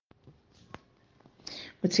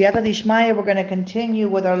With Siyata Dishmaya, we're going to continue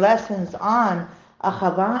with our lessons on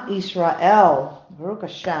Ahavas Yisrael. Baruch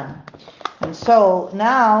Hashem. And so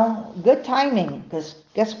now, good timing, because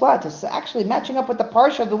guess what? It's actually matching up with the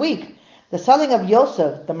parsha of the week. The selling of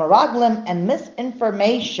Yosef, the Meraglim, and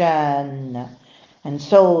misinformation. And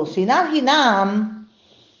so, Sinat Hinam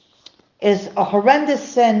is a horrendous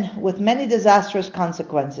sin with many disastrous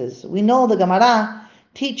consequences. We know the Gemara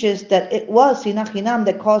teaches that it was Sinat Hinam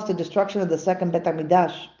that caused the destruction of the second Bet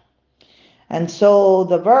HaMikdash. And so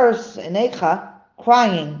the verse in Eicha,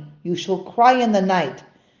 crying, you shall cry in the night.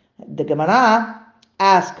 The Gemara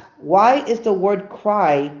asks, why is the word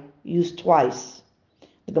cry used twice?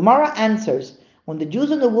 The Gemara answers, when the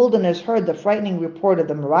Jews in the wilderness heard the frightening report of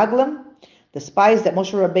the Meraglim, the spies that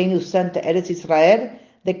Moshe Rabbeinu sent to Eretz Yisrael,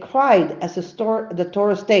 they cried, as the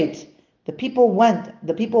Torah states, the people wept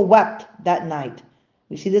that night.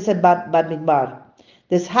 We see this at Bad Midbar.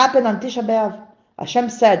 This happened on Tisha B'Av. Hashem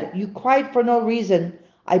said, you cried for no reason.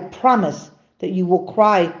 I promise that you will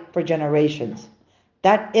cry for generations.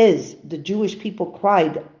 That is, the Jewish people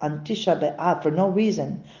cried on Tisha B'Av for no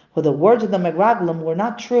reason, for the words of the Meraglim were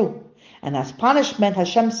not true. And as punishment,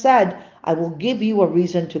 Hashem said, I will give you a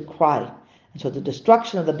reason to cry. And so the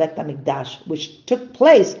destruction of the Bet HaMikdash, which took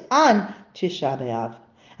place on Tisha B'Av.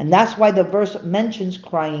 And that's why the verse mentions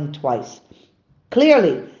crying twice.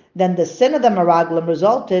 Clearly, then the sin of the Meraglim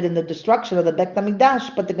resulted in the destruction of the Bet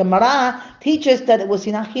HaMikdash, but the Gemara teaches that it was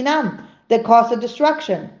Sinat Hinam that caused the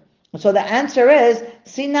destruction. So the answer is,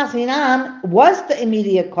 Sinat Hinam was the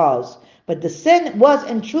immediate cause, but the sin was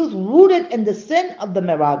in truth rooted in the sin of the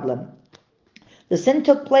Meraglim. The sin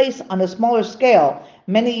took place on a smaller scale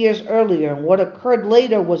many years earlier, and what occurred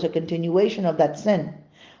later was a continuation of that sin.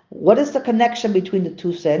 What is the connection between the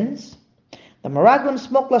two sins? The Meraglim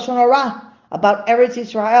spoke Lashon Hara about Eretz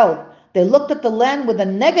Yisrael. They looked at the land with a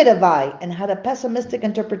negative eye and had a pessimistic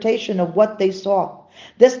interpretation of what they saw.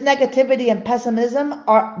 This negativity and pessimism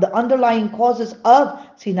are the underlying causes of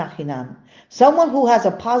Sinat Hinam. Someone who has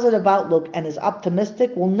a positive outlook and is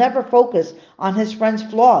optimistic will never focus on his friend's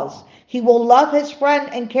flaws. He will love his friend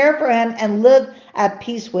and care for him and live at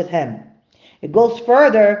peace with him. It goes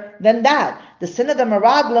further than that. The sin of the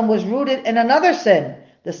Meraglim was rooted in another sin,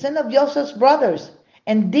 the sin of Yosef's brothers.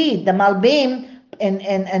 Indeed, the Malbim in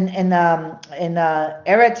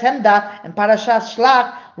Eretz Hemda and Parashat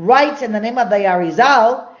Shlach writes in the name of the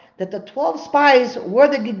Arizal that the 12 spies were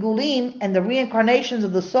the Gigulim and the reincarnations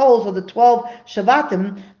of the souls of the 12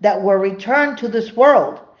 Shavatim that were returned to this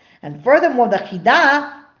world. And furthermore, the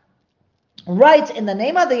Chidah writes in the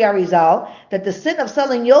name of the Arizal that the sin of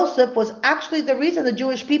selling Yosef was actually the reason the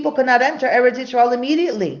Jewish people could not enter Eretz Yisrael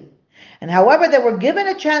immediately. And however, they were given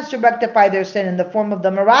a chance to rectify their sin in the form of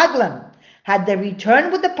the Meraglim. Had they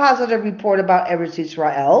returned with the positive report about Eretz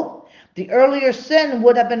Yisrael, the earlier sin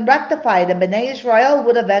would have been rectified and Bnei Yisrael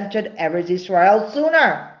would have entered Eretz Yisrael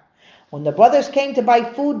sooner. When the brothers came to buy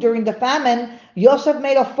food during the famine, Yosef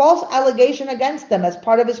made a false allegation against them as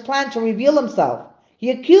part of his plan to reveal himself.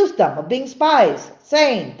 He accused them of being spies,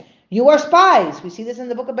 saying, you are spies. We see this in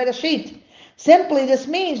the book of Bereshit. Simply, this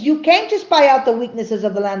means you came to spy out the weaknesses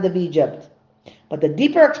of the land of Egypt. But the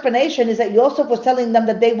deeper explanation is that Yosef was telling them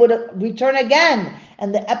that they would return again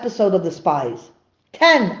in the episode of the spies.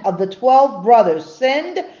 10 of the 12 brothers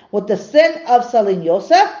sinned with the sin of selling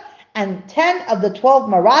Yosef, and 10 of the 12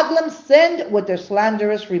 Meraglim sinned with their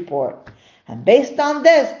slanderous report. And based on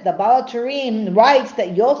this, the Baal Turim writes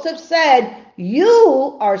that Yosef said,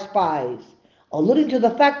 you are spies, alluding to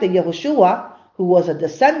the fact that Yehoshua, who was a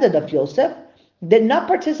descendant of Yosef, did not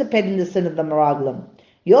participate in the sin of the Meraglim.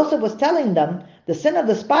 Yosef was telling them, the sin of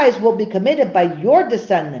the spies will be committed by your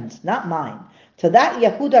descendants, not mine. To that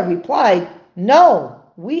Yehuda replied, no,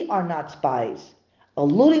 we are not spies,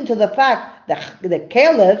 alluding to the fact that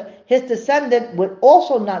Caleb, his descendant, would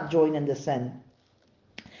also not join in the sin.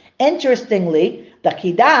 Interestingly, the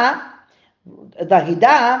Hidah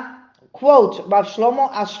quotes Rav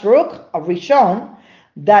Shlomo Astruk of Rishon,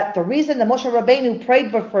 that the reason that Moshe Rabbeinu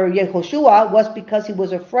prayed for Yehoshua was because he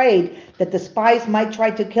was afraid that the spies might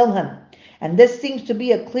try to kill him. And this seems to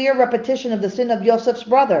be a clear repetition of the sin of Yosef's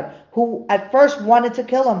brother, who at first wanted to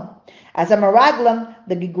kill him. As a Meraglim,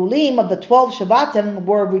 the Gigulim of the 12 Shavatim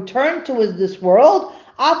were returned to this world.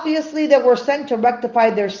 Obviously, they were sent to rectify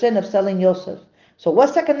their sin of selling Yosef. So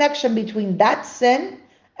what's the connection between that sin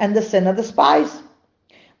and the sin of the spies?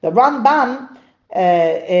 The Rambam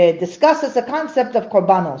discusses the concept of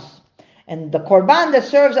korbanos. And the korban that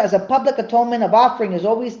serves as a public atonement of offering is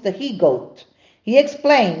always the he-goat. He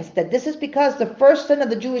explains that this is because the first sin of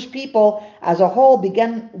the Jewish people as a whole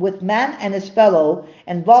began with man and his fellow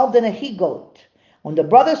involved in a he-goat. When the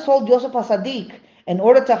brothers sold Yosef HaSadik In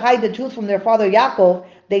order to hide the truth from their father Yaakov,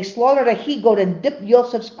 they slaughtered a he-goat and dipped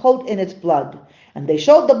Yosef's coat in its blood. And they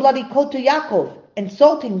showed the bloody coat to Yaakov,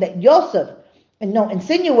 insinuating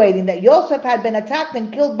that Yosef had been attacked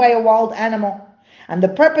and killed by a wild animal. And the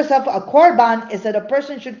purpose of a korban is that a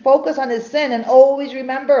person should focus on his sin and always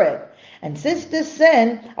remember it. And since this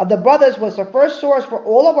sin of the brothers was the first source for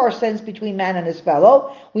all of our sins between man and his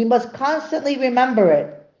fellow, we must constantly remember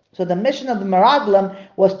it. So the mission of the Meraglim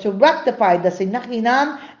was to rectify the sinat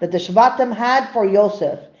chinam that the Shvatim had for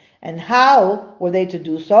Yosef. And how were they to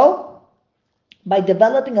do so? By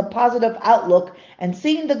developing a positive outlook and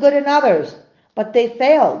seeing the good in others. But they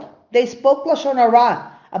failed. They spoke Lashon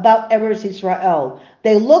Hara about Eretz Yisrael.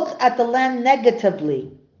 They looked at the land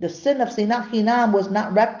negatively. The sin of sinat chinam was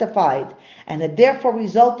not rectified, and it therefore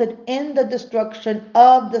resulted in the destruction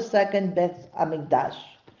of the second Beit HaMikdash.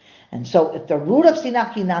 And so if the root of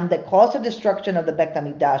sinat chinam that caused the destruction of the Beit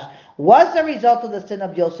HaMikdash was the result of the sin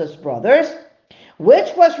of Joseph's brothers,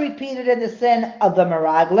 which was repeated in the sin of the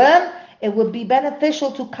Meraglim, it would be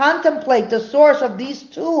beneficial to contemplate the source of these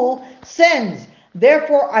two sins,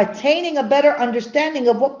 therefore attaining a better understanding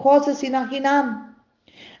of what causes sinat chinam.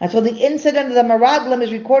 And so the incident of the Meraglim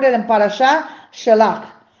is recorded in Parasha Shelach.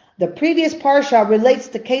 The previous Parsha relates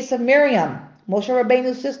the case of Miriam, Moshe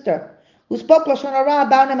Rabbeinu's sister, who spoke Lashon Hara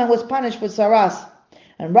about him and was punished with saras.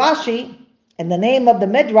 And Rashi, in the name of the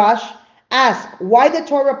Midrash, asks why the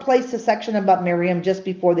Torah placed a section about Miriam just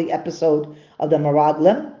before the episode of the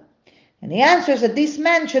Meraglim. And he answers that these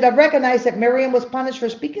men should have recognized that Miriam was punished for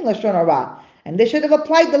speaking Lashon Hara, and they should have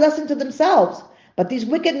applied the lesson to themselves. But these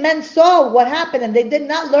wicked men saw what happened and they did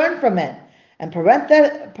not learn from it. And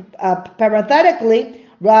parenthetically,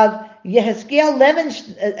 Rav Yehezkiel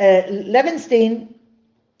Levenstein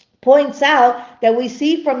points out that we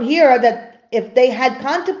see from here that if they had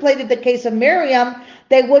contemplated the case of Miriam,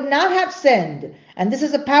 they would not have sinned. And this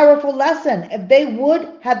is a powerful lesson. If they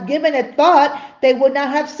would have given it thought, they would not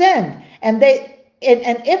have sinned. And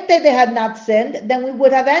if they had not sinned, then we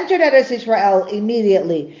would have entered Eretz Yisrael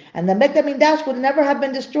immediately. And the Beit HaMikdash would never have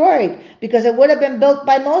been destroyed because it would have been built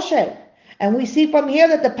by Moshe. And we see from here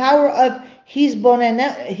that the power of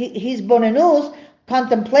Hisbonenus,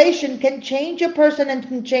 contemplation, can change a person and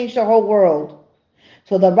can change the whole world.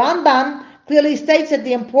 So the Rambam clearly states that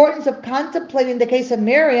the importance of contemplating the case of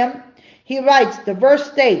Miriam. He writes, the verse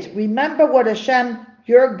states, remember what Hashem,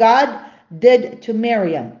 your God, did to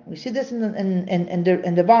Miriam. We see this in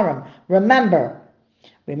the Varam. Remember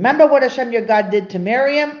what Hashem your God did to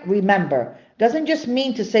Miriam. Remember doesn't just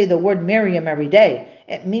mean to say the word Miriam every day.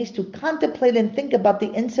 It means to contemplate and think about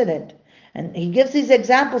the incident. And he gives these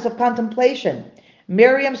examples of contemplation.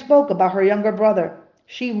 Miriam spoke about her younger brother.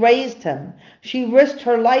 She raised him. She risked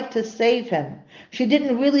her life to save him. She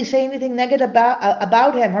didn't really say anything negative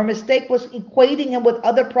about him. Her mistake was equating him with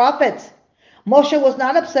other prophets. Moshe was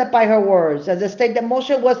not upset by her words, as it states that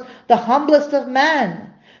Moshe was the humblest of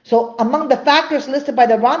men. So among the factors listed by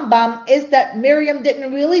the Rambam is that Miriam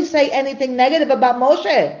didn't really say anything negative about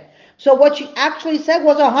Moshe. So what she actually said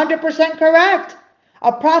was 100% correct.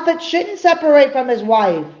 A prophet shouldn't separate from his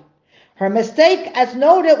wife. Her mistake, as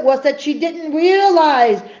noted, was that she didn't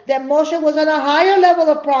realize that Moshe was on a higher level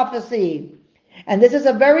of prophecy. And this is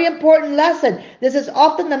a very important lesson. This is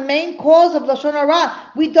often the main cause of Lashon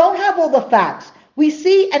Hara. We don't have all the facts. We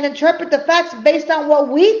see and interpret the facts based on what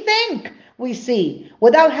we think we see,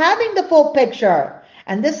 without having the full picture.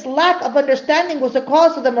 And this lack of understanding was the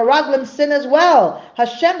cause of the Meraglim sin as well.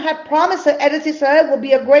 Hashem had promised that Eretz Yisrael would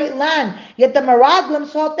be a great land, yet the Meraglim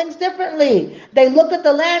saw things differently. They looked at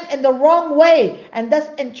the land in the wrong way, and thus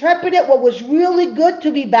interpreted what was really good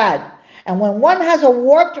to be bad. And when one has a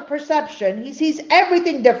warped perception, he sees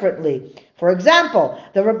everything differently. For example,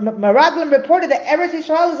 the Meraglim reported that Eretz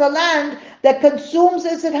Yisrael is a land that consumes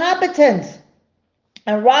its inhabitants.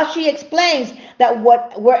 And Rashi explains that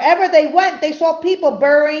wherever they went, they saw people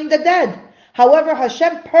burying the dead. However,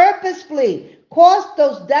 Hashem purposefully caused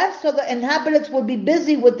those deaths so the inhabitants would be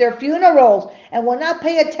busy with their funerals and would not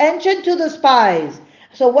pay attention to the spies.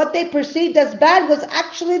 So what they perceived as bad was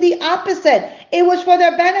actually the opposite. It was for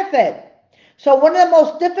their benefit. So one of the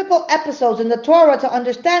most difficult episodes in the Torah to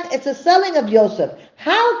understand is the selling of Yosef.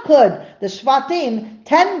 How could the Shvatim,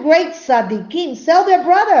 10 great Tzaddikim, sell their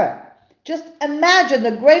brother? Just imagine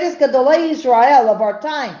the greatest Gedolei Yisrael of our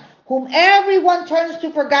time, whom everyone turns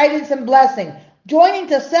to for guidance and blessing, joining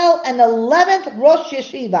to sell an 11th Rosh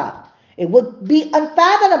Yeshiva. It would be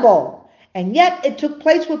unfathomable. And yet it took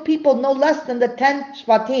place with people no less than the 10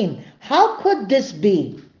 Shvatim. How could this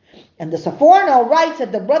be? And the Seforno writes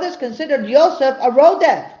that the brothers considered Yosef a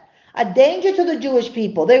rodef, a danger to the Jewish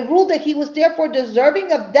people. They ruled that he was therefore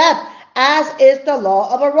deserving of death as is the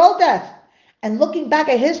law of a road death. And looking back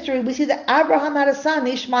at history, we see that Abraham had a son,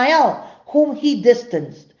 Ishmael, whom he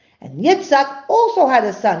distanced. And Yitzhak also had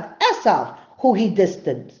a son, Esau, who he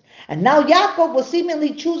distanced. And now Yaakov was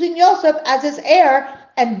seemingly choosing Yosef as his heir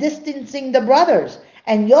and distancing the brothers.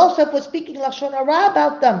 And Yosef was speaking Lashon Hara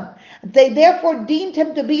about them. They therefore deemed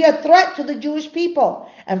him to be a threat to the Jewish people.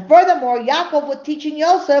 And furthermore, Yaakov was teaching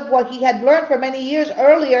Yosef what he had learned for many years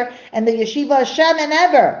earlier in the Yeshiva Hashem and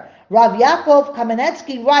Ever. Rav Yaakov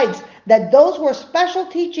Kamenetsky writes that those were special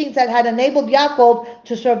teachings that had enabled Yaakov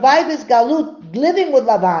to survive his galut living with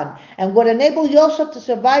Lavan, and would enable Yosef to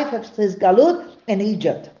survive his galut in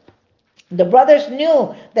Egypt. The brothers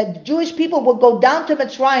knew that the Jewish people would go down to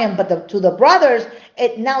Mitzrayim, but to the brothers,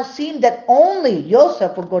 it now seemed that only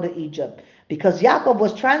Yosef would go to Egypt, because Yaakov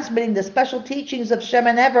was transmitting the special teachings of Shem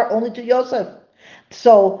and Ever only to Yosef.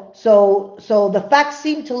 So the facts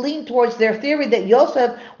seemed to lean towards their theory that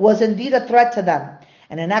Yosef was indeed a threat to them.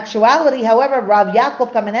 And in actuality, however, Rav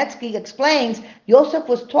Yaakov Kamenetsky explains, Yosef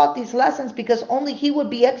was taught these lessons because only he would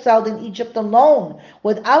be exiled in Egypt alone,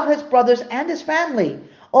 without his brothers and his family.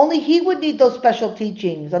 Only he would need those special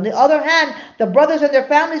teachings. On the other hand, the brothers and their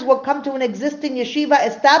families would come to an existing yeshiva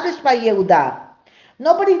established by Yehuda.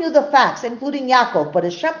 Nobody knew the facts, including Yaakov, but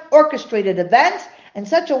Hashem orchestrated events in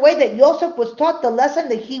such a way that Yosef was taught the lesson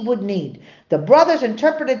that he would need. The brothers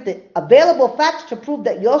interpreted the available facts to prove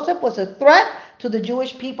that Yosef was a threat to the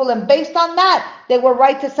Jewish people, and based on that, they were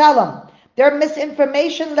right to sell him. Their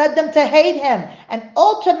misinformation led them to hate him and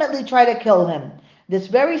ultimately try to kill him. This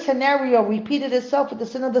very scenario repeated itself with the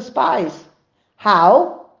sin of the spies.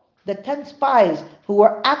 How? The 10 spies, who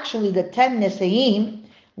were actually the 10 Nisaim,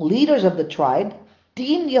 leaders of the tribe,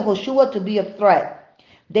 deemed Yehoshua to be a threat.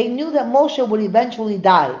 They knew that Moshe would eventually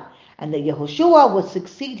die, and that Yehoshua would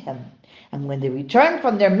succeed him. And when they returned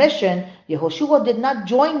from their mission, Yehoshua did not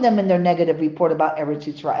join them in their negative report about Eretz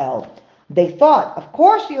Yisrael. They thought, of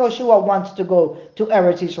course Yehoshua wants to go to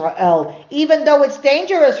Eretz Yisrael, even though it's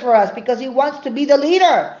dangerous for us, because he wants to be the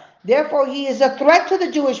leader. Therefore, he is a threat to the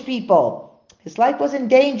Jewish people. His life was in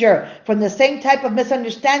danger from the same type of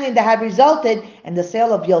misunderstanding that had resulted in the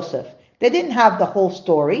sale of Yosef. They didn't have the whole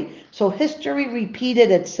story, so history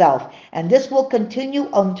repeated itself. And this will continue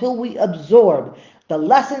until we absorb the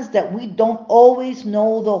lessons that we don't always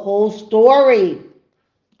know the whole story.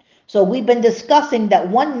 So we've been discussing that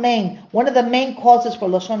one of the main causes for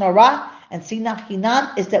Lashon Hara and Sinat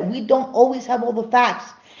Chinam is that we don't always have all the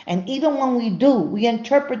facts. And even when we do, we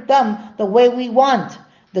interpret them the way we want.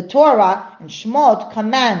 The Torah in Shemot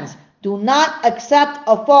commands, do not accept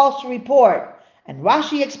a false report. And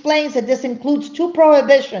Rashi explains that this includes 2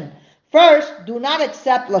 prohibitions. First, do not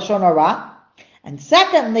accept Lashon Hara. And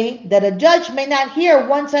secondly, that a judge may not hear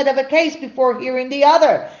one side of a case before hearing the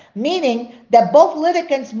other, meaning that both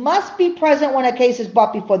litigants must be present when a case is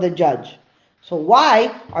brought before the judge. So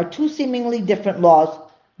why are 2 seemingly different laws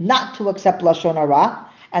not to accept Lashon Hara,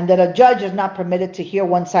 and that a judge is not permitted to hear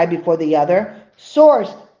one side before the other,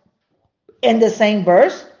 sourced in the same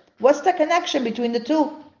verse? What's the connection between the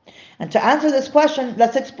 2? And to answer this question,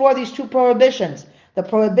 let's explore these 2 prohibitions. The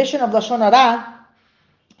prohibition of Lashon Hara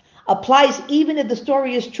applies even if the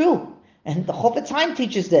story is true. And the Chofetz Chaim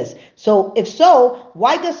teaches this. So, if so,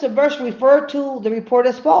 why does the verse refer to the report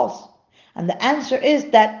as false? And the answer is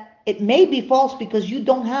that it may be false because you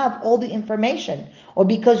don't have all the information, or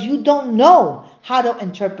because you don't know how to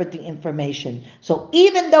interpret the information. So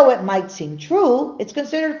even though it might seem true, it's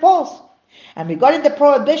considered false. And regarding the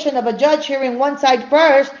prohibition of a judge hearing one side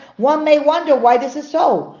first, one may wonder why this is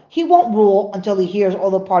so. He won't rule until he hears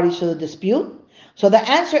all the parties to the dispute. So the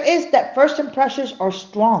answer is that first impressions are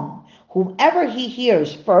strong. Whomever he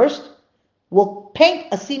hears first will paint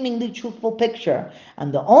a seemingly truthful picture,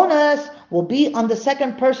 and the onus will be on the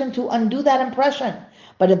second person to undo that impression.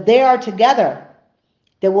 But if they are together,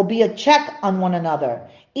 there will be a check on one another.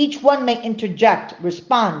 Each one may interject,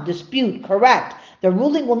 respond, dispute, correct. The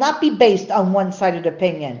ruling will not be based on one-sided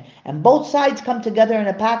opinion, and both sides come together in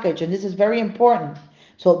a package, and this is very important.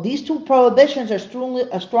 So these 2 prohibitions are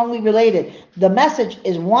strongly related. The message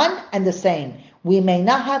is one and the same. We may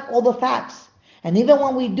not have all the facts. And even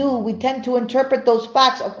when we do, we tend to interpret those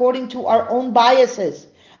facts according to our own biases.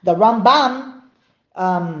 The Rambam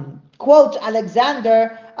quotes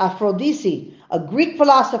Alexander Aphrodisi, a Greek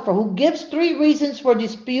philosopher, who gives 3 reasons for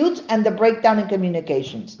disputes and the breakdown in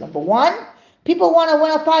communications. Number 1, people want to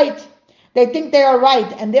win a fight. They think they are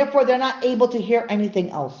right, and therefore they're not able to hear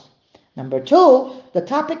anything else. Number 2, the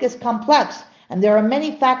topic is complex, and there are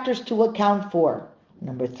many factors to account for.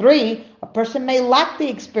 Number 3, a person may lack the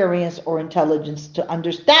experience or intelligence to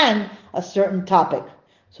understand a certain topic.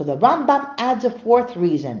 So the Rambam adds a 4th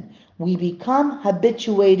reason. we become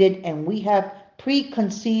habituated and we have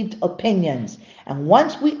preconceived opinions. And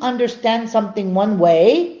once we understand something one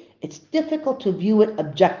way, it's difficult to view it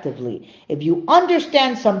objectively. If you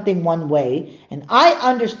understand something one way and I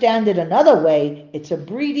understand it another way, it's a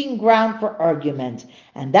breeding ground for argument.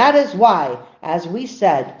 And that is why, as we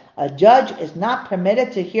said, a judge is not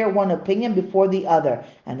permitted to hear one opinion before the other.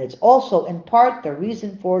 And it's also in part the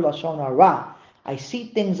reason for Lashon Hara. I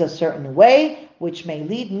see things a certain way, which may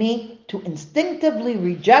lead me to instinctively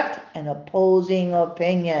reject an opposing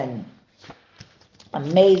opinion.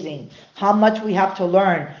 Amazing how much we have to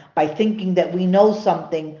learn by thinking that we know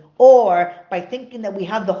something or by thinking that we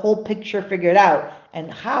have the whole picture figured out,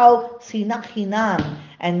 and how sinat chinam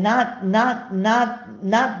and not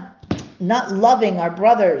loving our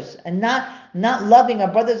brothers and not loving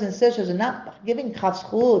our brothers and sisters and not giving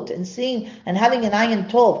katzchut and seeing and having an ayin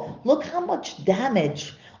tov. Look how much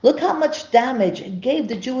damage it gave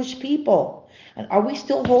the Jewish people. And are we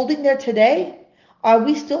still holding there today? Are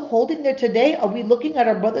we still holding there today? Are we looking at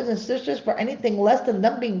our brothers and sisters for anything less than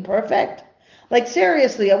them being perfect? Like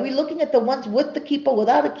seriously, are we looking at the ones with the kippah,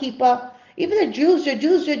 without a kippah? Even the Jews, they're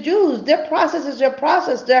Jews, they're Jews. Their process is their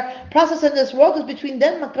process. Their process in this world is between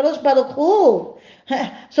them and Kadosh Baruch Hu.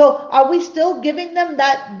 So are we still giving them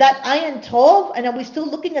that ayin tov? And are we still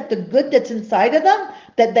looking at the good that's inside of them?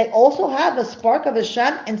 That they also have a spark of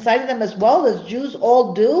Hashem inside of them as well, as Jews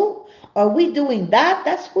all do? Are we doing that?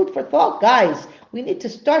 That's food for thought, guys. We need to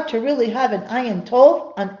start to really have an ayin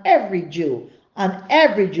tov on every Jew. On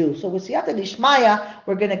every Jew. So with Siyata Dishmaya,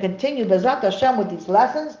 we're going to continue Bezrat Hashem with these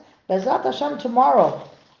lessons. Bezrat Hashem tomorrow.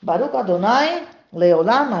 Baruch Adonai,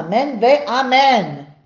 Leolam, Amen, Ve Amen.